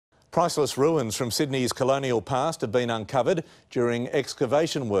Priceless ruins from Sydney's colonial past have been uncovered during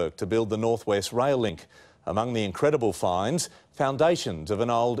excavation work to build the North West rail link. Among the incredible finds, foundations of an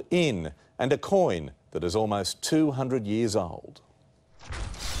old inn and a coin that is almost 200 years old.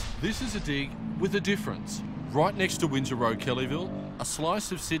 This is a dig with a difference. Right next to Windsor Road, Kellyville, a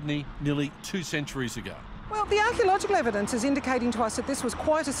slice of Sydney nearly 2 centuries ago. Well, the archaeological evidence is indicating to us that this was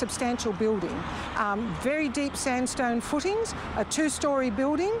quite a substantial building. Very deep sandstone footings, a 2-storey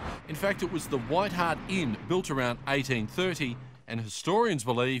building. In fact, it was the White Hart Inn, built around 1830, and historians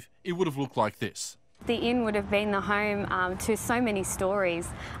believe it would have looked like this. The inn would have been the home to so many stories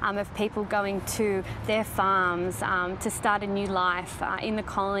of people going to their farms to start a new life in the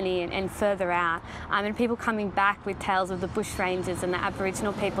colony and further out, and people coming back with tales of the bushrangers and the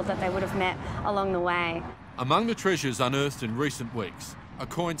Aboriginal people that they would have met along the way. Among the treasures unearthed in recent weeks, a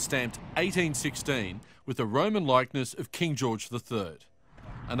coin stamped 1816 with a Roman likeness of King George III.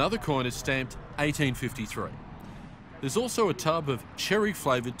 Another coin is stamped 1853. There's also a tub of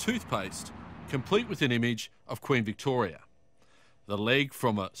cherry-flavoured toothpaste, complete with an image of Queen Victoria. The leg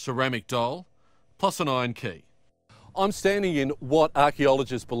from a ceramic doll, plus an iron key. I'm standing in what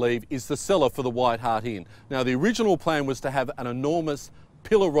archaeologists believe is the cellar for the White Hart Inn. Now, the original plan was to have an enormous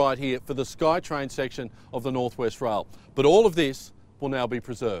pillar right here for the SkyTrain section of the North West Rail, but all of this will now be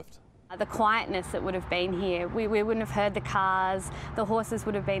preserved. The quietness that would have been here, we wouldn't have heard the cars, the horses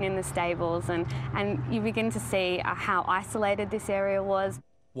would have been in the stables, and you begin to see how isolated this area was.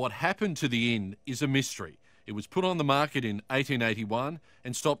 What happened to the inn is a mystery. It was put on the market in 1881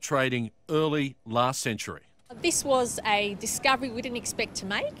 and stopped trading early last century. This was a discovery we didn't expect to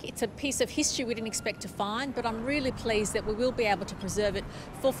make. It's a piece of history we didn't expect to find, but I'm really pleased that we will be able to preserve it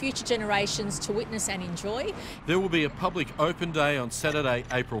for future generations to witness and enjoy. There will be a public open day on Saturday,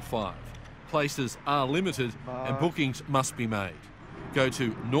 April 5. Places are limited and bookings must be made. Go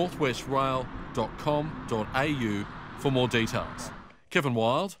to northwestrail.com.au for more details. Kevin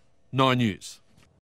Wild, 9 News.